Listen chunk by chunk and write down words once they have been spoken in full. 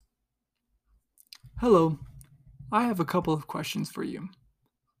Hello, I have a couple of questions for you.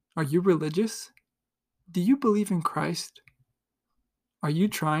 Are you religious? Do you believe in Christ? Are you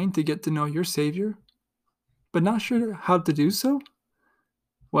trying to get to know your Savior, but not sure how to do so?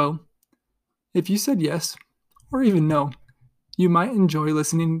 Well, if you said yes, or even no, you might enjoy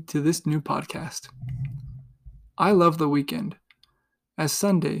listening to this new podcast. I love the weekend, as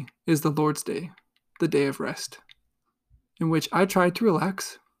Sunday is the Lord's Day, the day of rest, in which I try to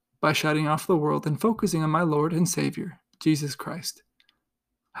relax by shutting off the world and focusing on my Lord and Savior, Jesus Christ.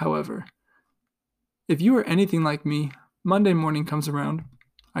 However, if you are anything like me, Monday morning comes around,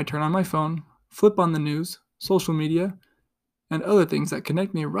 I turn on my phone, flip on the news, social media, and other things that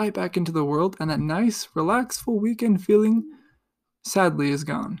connect me right back into the world, and that nice, relaxful weekend feeling sadly is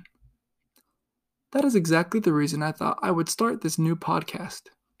gone. That is exactly the reason I thought I would start this new podcast,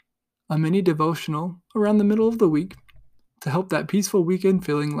 a mini devotional around the middle of the week to help that peaceful weekend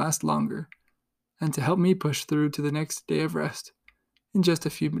feeling last longer, and to help me push through to the next day of rest in just a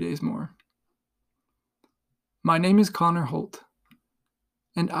few days more. My name is Connor Holt,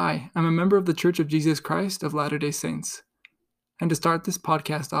 and I am a member of the Church of Jesus Christ of Latter-day Saints. And to start this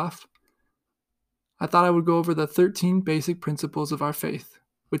podcast off, I thought I would go over the 13 basic principles of our faith,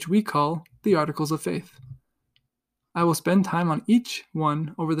 which we call the Articles of Faith. I will spend time on each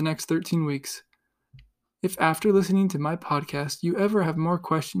one over the next 13 weeks. If after listening to my podcast you ever have more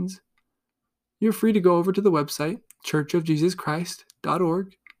questions, you're free to go over to the website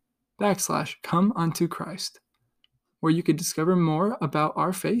churchofjesuschrist.org/come-unto-Christ, where you can discover more about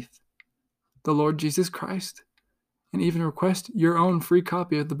our faith, the Lord Jesus Christ, and even request your own free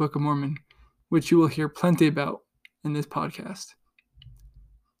copy of the Book of Mormon, which you will hear plenty about in this podcast.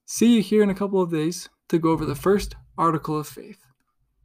 See you here in a couple of days to go over the first article of faith.